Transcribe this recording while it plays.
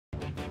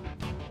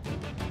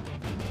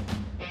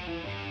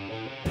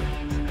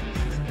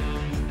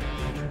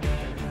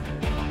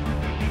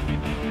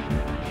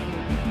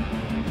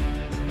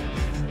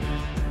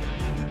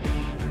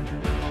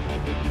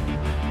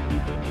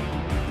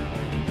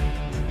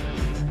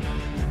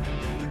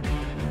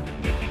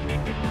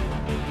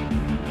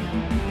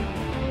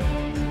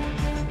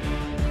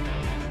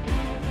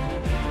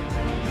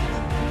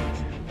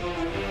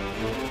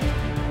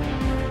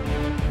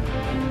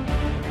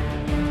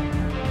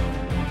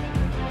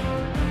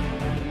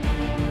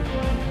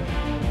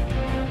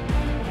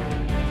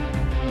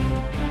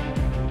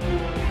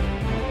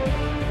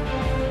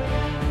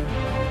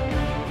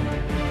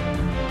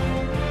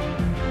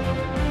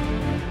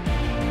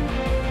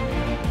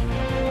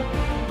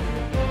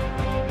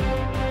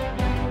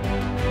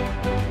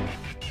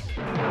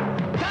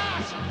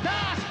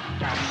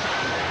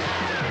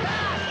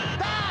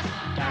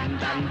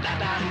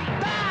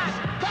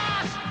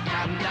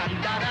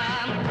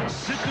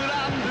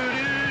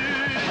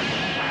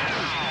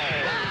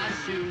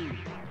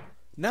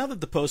Now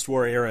that the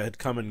post-war era had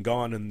come and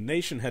gone and the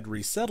nation had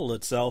resettled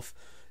itself,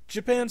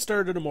 Japan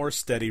started a more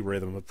steady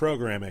rhythm of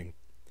programming.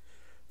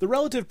 The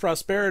relative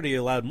prosperity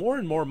allowed more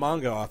and more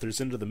manga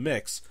authors into the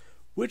mix,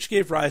 which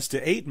gave rise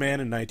to 8-Man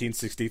in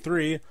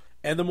 1963,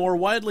 and the more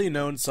widely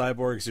known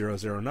Cyborg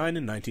 009 in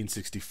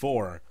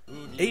 1964.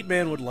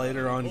 8-Man would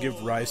later on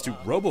give rise to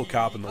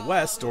RoboCop in the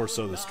West, or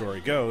so the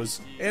story goes,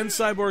 and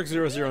Cyborg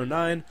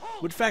 009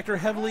 would factor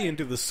heavily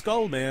into the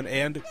Skullman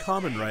and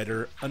Kamen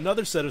Rider,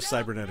 another set of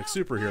cybernetic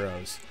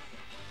superheroes.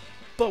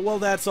 But while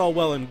that's all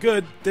well and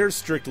good, they're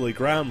strictly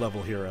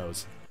ground-level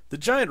heroes. The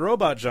giant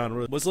robot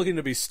genre was looking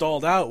to be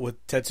stalled out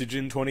with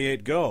Tetsujin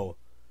 28 Go.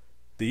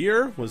 The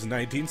year was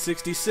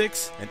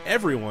 1966, and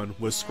everyone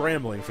was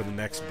scrambling for the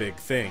next big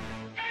thing.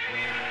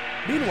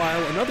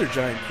 Meanwhile, another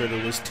giant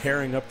critter was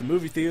tearing up the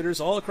movie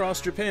theaters all across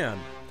Japan.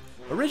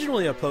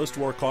 Originally a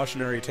post-war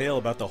cautionary tale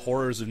about the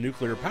horrors of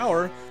nuclear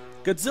power,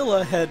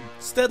 Godzilla had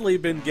steadily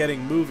been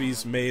getting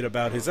movies made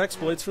about his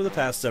exploits for the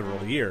past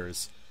several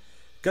years.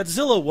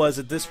 Godzilla was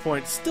at this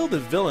point still the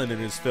villain in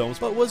his films,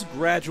 but was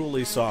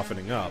gradually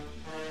softening up.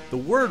 The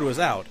word was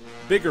out,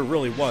 bigger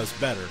really was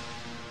better.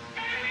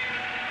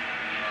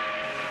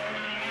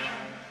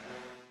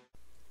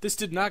 This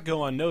did not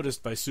go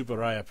unnoticed by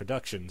Tsuburaya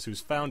Productions,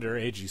 whose founder,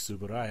 Eiji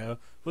Tsuburaya,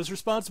 was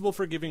responsible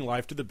for giving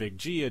life to the Big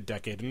G a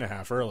decade and a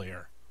half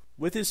earlier.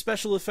 With his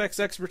special effects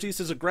expertise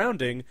as a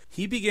grounding,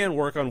 he began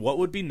work on what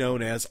would be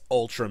known as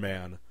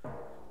Ultraman.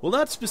 While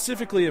not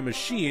specifically a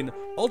machine,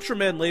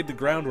 Ultraman laid the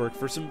groundwork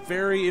for some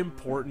very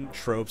important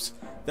tropes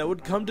that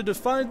would come to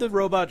define the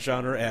robot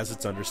genre as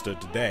it's understood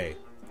today.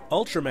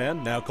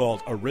 Ultraman, now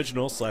called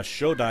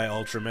Original/Shodai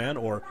Ultraman,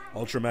 or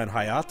Ultraman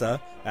Hayata,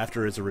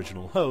 after his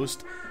original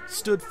host,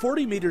 stood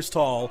 40 meters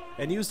tall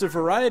and used a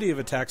variety of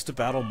attacks to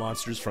battle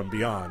monsters from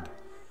beyond.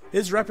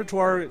 His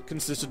repertoire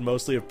consisted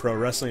mostly of pro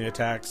wrestling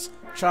attacks,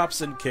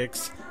 chops and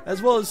kicks,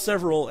 as well as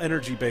several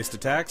energy-based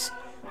attacks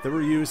that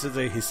were used as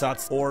a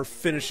hisatsu, or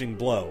finishing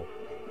blow.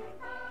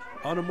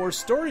 On a more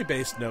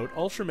story-based note,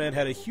 Ultraman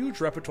had a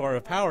huge repertoire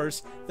of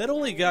powers that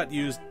only got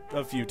used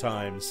a few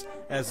times,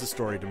 as the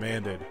story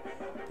demanded.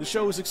 The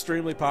show was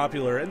extremely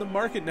popular, and the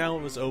market now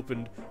was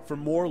opened for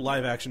more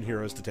live-action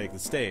heroes to take the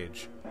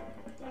stage.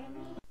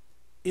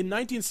 In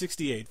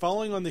 1968,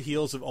 following on the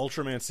heels of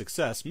Ultraman's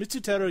success,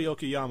 Mitsutaro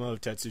Yokoyama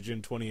of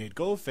Tetsujin 28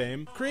 Go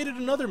fame created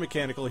another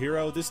mechanical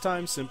hero, this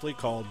time simply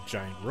called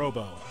Giant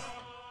Robo.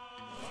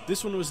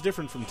 This one was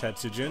different from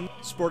Tetsujin,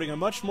 sporting a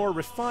much more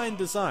refined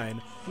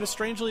design and a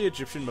strangely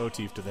Egyptian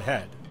motif to the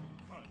head.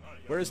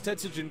 Whereas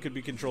Tetsujin could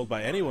be controlled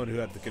by anyone who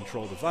had the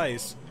control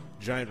device,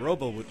 Giant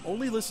Robo would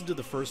only listen to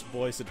the first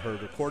voice it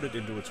heard recorded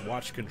into its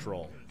watch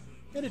control,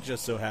 and it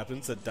just so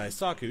happens that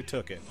Daisaku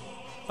took it.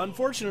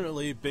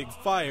 Unfortunately, Big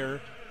Fire,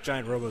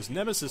 Giant Robo's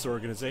nemesis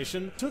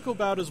organization, took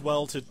about as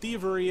well to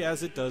thievery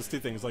as it does to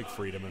things like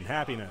freedom and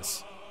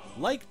happiness.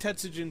 Like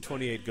Tetsujin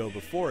 28 Go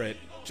before it,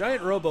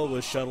 Giant Robo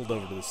was shuttled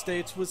over to the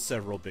States with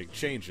several big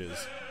changes.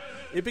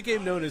 It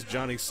became known as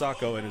Johnny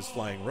Sacco and his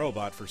Flying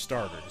Robot for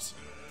starters.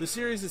 The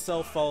series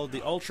itself followed the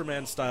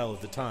Ultraman style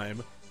of the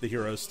time. The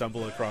heroes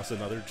stumble across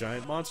another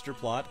giant monster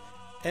plot,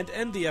 and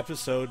end the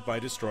episode by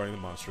destroying the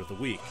monster of the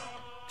week.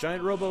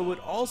 Giant Robo would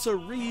also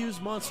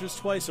reuse monsters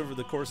twice over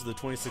the course of the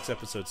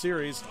 26-episode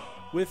series,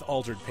 with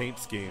altered paint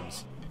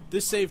schemes.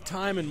 This saved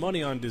time and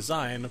money on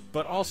design,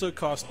 but also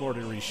cost more to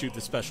reshoot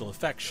the special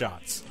effects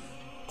shots.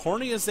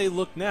 Corny as they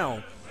look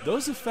now,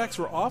 those effects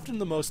were often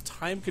the most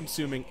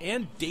time-consuming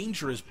and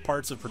dangerous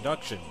parts of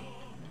production.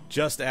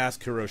 Just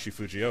ask Hiroshi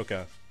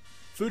Fujioka.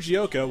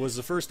 Fujioka was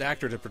the first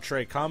actor to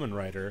portray Kamen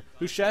Rider,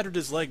 who shattered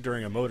his leg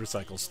during a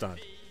motorcycle stunt.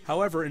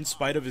 However, in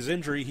spite of his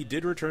injury, he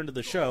did return to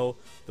the show,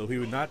 though he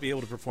would not be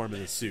able to perform in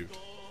his suit.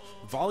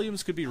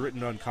 Volumes could be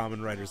written on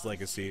Kamen Rider's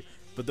legacy,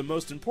 but the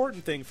most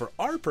important thing for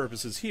our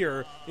purposes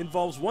here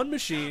involves one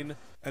machine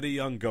and a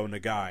young Go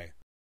Nagai.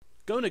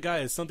 Go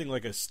Nagai is something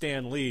like a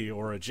Stan Lee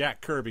or a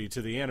Jack Kirby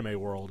to the anime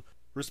world,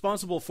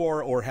 responsible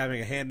for or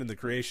having a hand in the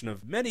creation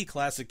of many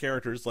classic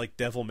characters like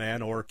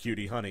Devilman or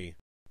Cutie Honey.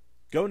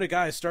 Go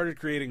Nagai started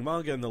creating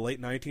manga in the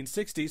late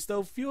 1960s,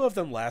 though few of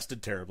them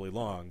lasted terribly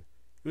long.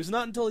 It was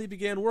not until he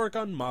began work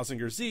on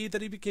Mazinger Z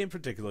that he became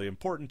particularly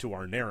important to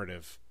our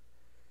narrative.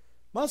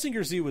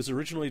 Mazinger Z was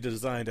originally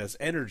designed as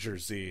Energer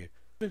Z,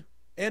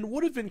 and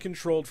would have been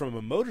controlled from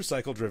a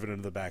motorcycle driven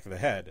into the back of the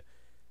head.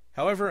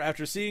 However,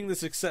 after seeing the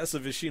success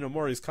of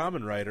Ishinomori's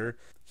Kamen Rider,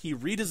 he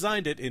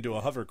redesigned it into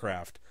a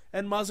hovercraft,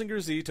 and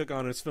Mazinger Z took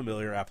on its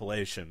familiar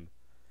appellation.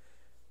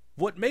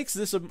 What makes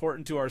this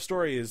important to our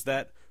story is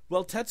that,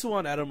 while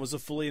Tetsuwan Atom was a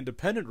fully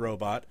independent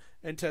robot,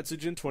 and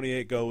Tetsujin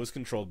 28 Go was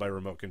controlled by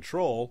remote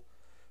control,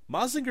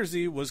 Mazinger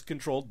Z was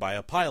controlled by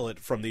a pilot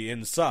from the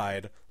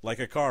inside, like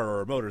a car or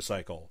a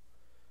motorcycle.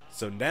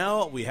 So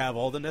now we have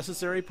all the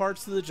necessary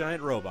parts to the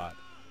giant robot,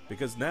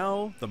 because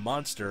now the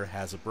monster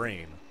has a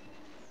brain.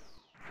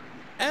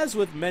 As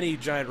with many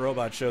giant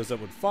robot shows that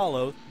would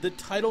follow, the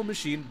title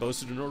machine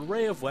boasted an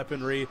array of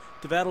weaponry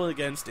to battle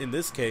against, in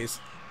this case,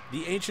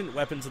 the ancient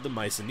weapons of the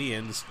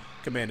Mycenaeans,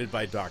 commanded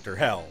by Dr.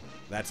 Hell.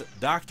 That's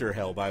Dr.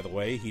 Hell, by the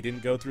way. He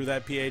didn't go through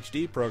that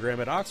PhD program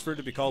at Oxford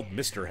to be called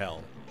Mr.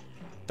 Hell.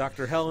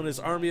 Dr. Hell and his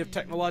army of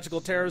technological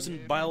terrors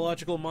and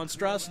biological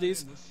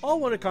monstrosities all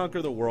want to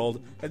conquer the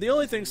world, and the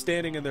only thing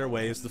standing in their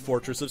way is the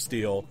Fortress of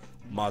Steel,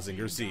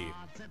 Mazinger Z.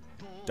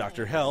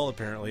 Dr. Hell,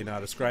 apparently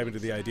not ascribing to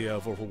the idea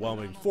of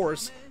overwhelming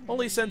force,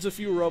 only sends a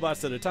few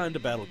robots at a time to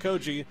battle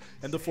Koji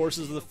and the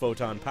forces of the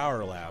Photon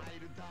Power Lab.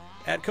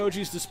 At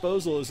Koji's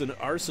disposal is an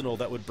arsenal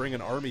that would bring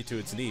an army to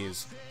its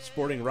knees,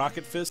 sporting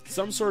rocket fists,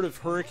 some sort of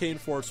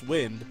hurricane-force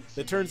wind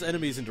that turns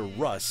enemies into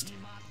rust,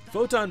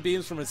 photon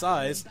beams from its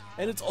eyes,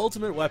 and its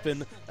ultimate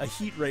weapon, a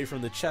heat ray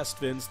from the chest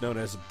fins known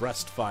as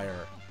breast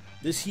fire.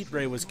 This heat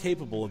ray was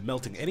capable of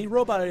melting any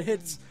robot it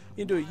hits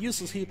into a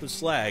useless heap of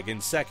slag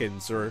in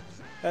seconds, or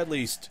at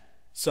least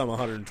some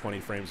 120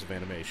 frames of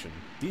animation.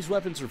 These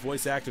weapons are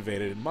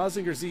voice-activated, and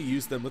Mazinger Z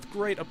used them with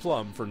great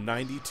aplomb for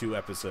 92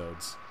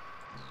 episodes.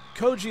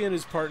 Koji and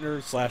his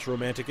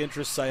partner/romantic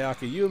interest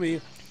Sayaka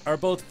Yumi are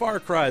both far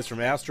cries from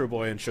Astro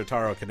Boy and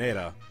Shotaro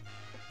Kaneda.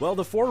 While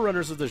the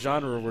forerunners of the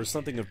genre were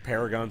something of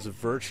paragons of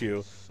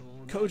virtue,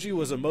 Koji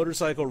was a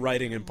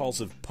motorcycle-riding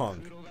impulsive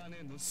punk.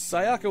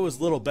 Sayaka was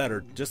little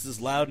better, just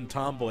as loud and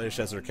tomboyish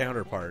as her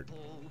counterpart.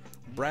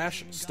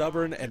 Brash,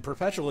 stubborn, and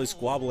perpetually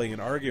squabbling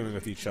and arguing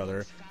with each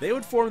other, they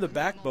would form the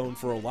backbone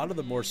for a lot of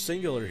the more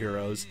singular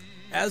heroes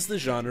as the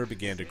genre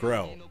began to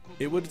grow.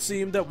 It would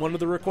seem that one of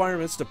the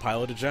requirements to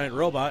pilot a giant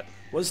robot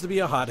was to be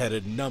a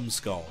hot-headed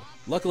numbskull.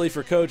 Luckily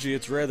for Koji,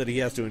 it's rare that he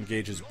has to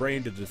engage his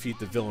brain to defeat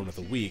the villain with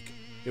a weak.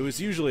 It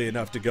was usually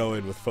enough to go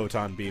in with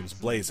photon beams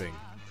blazing.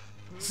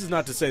 This is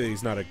not to say that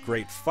he's not a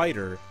great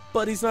fighter,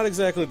 but he's not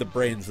exactly the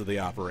brains of the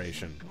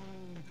operation.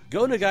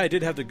 Go Nagai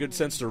did have the good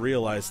sense to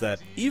realize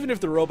that, even if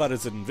the robot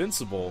is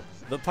invincible,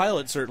 the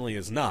pilot certainly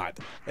is not,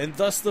 and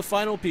thus the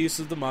final piece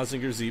of the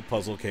Mazinger Z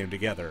puzzle came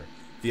together,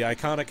 the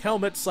iconic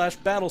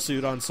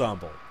helmet/battlesuit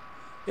ensemble.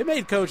 It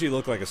made Koji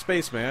look like a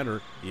spaceman,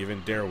 or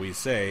even, dare we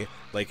say,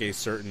 like a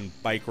certain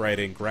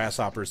bike-riding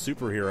grasshopper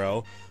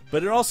superhero,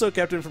 but it also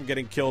kept him from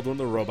getting killed when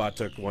the robot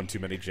took one too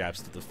many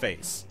jabs to the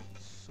face.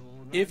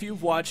 If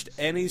you've watched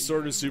any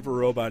sort of Super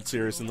Robot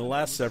series in the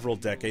last several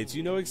decades,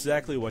 you know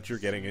exactly what you're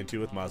getting into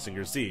with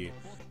Mazinger Z,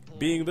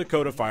 being the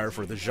codifier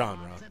for the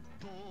genre.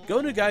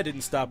 Go Nagai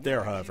didn't stop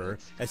there, however,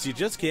 as you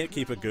just can't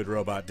keep a good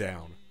robot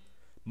down.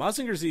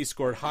 Mazinger Z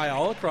scored high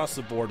all across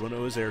the board when it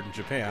was aired in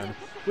Japan,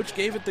 which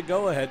gave it the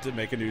go-ahead to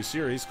make a new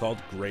series called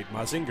Great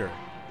Mazinger.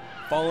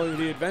 Following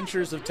the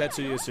adventures of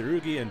Tetsuya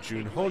Tsurugi and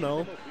Jun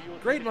Hono,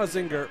 Great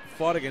Mazinger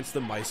fought against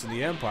the mice in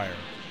the Empire,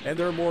 and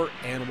their more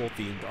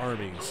animal-themed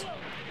armies.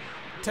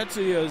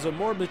 Tetsuya is a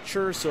more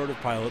mature sort of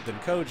pilot than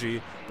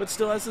Koji, but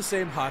still has the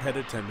same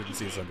hot-headed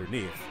tendencies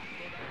underneath.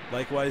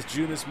 Likewise,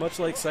 Jun is much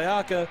like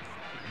Sayaka,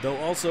 though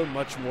also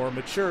much more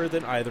mature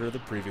than either of the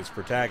previous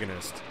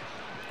protagonists.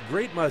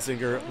 Great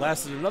Mazinger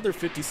lasted another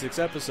 56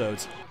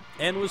 episodes,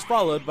 and was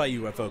followed by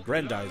UFO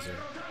Grendizer.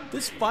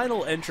 This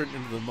final entrant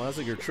into the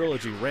Mazinger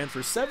trilogy ran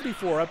for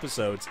 74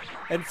 episodes,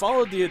 and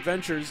followed the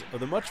adventures of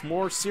the much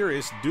more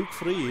serious Duke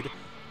Fried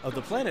of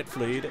the planet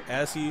Fleed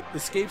as he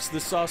escapes the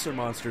saucer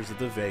monsters of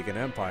the Vegan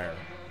Empire.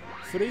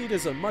 Fried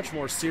is a much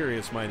more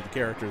serious-minded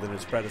character than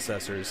his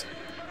predecessors,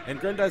 and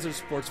Grendizer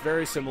sports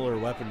very similar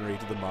weaponry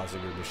to the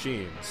Mazinger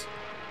machines.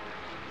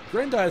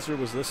 Grendizer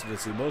was listed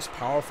as the most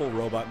powerful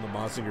robot in the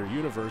Mazinger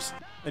universe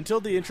until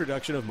the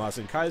introduction of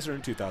Mazin Kaiser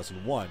in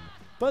 2001,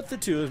 but the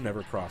two have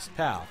never crossed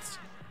paths.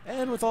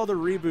 And with all the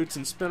reboots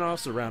and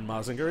spin-offs around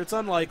Mazinger, it's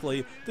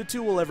unlikely the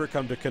two will ever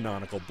come to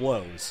canonical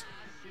blows.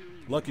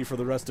 Lucky for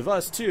the rest of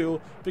us,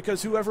 too,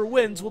 because whoever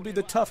wins will be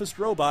the toughest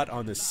robot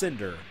on the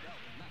Cinder.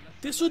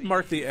 This would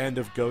mark the end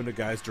of Go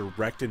Nagai's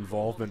direct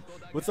involvement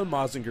with the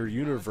Mazinger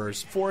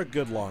universe for a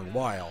good long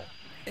while.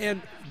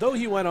 And though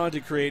he went on to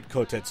create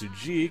Kotetsu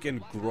Geek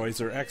and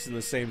Groizer X in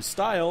the same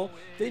style,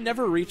 they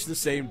never reached the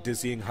same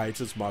dizzying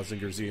heights as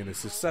Mazinger Z and his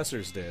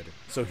successors did.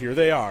 So here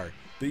they are,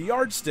 the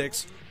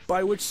yardsticks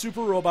by which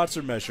super robots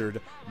are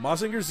measured: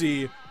 Mazinger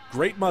Z,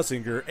 Great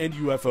Mazinger, and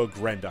UFO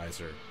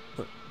Grendizer.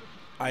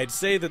 I'd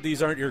say that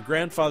these aren't your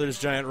grandfather's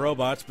giant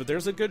robots, but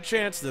there's a good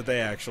chance that they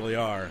actually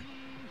are.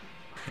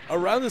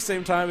 Around the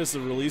same time as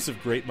the release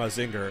of Great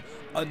Mazinger,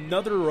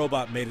 another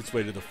robot made its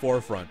way to the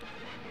forefront.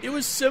 It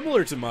was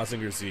similar to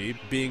Mazinger Z,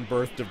 being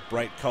birthed of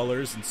bright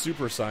colors and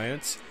super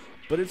science,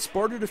 but it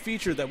sported a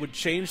feature that would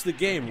change the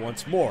game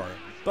once more.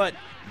 But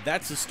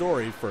that's a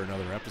story for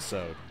another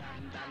episode.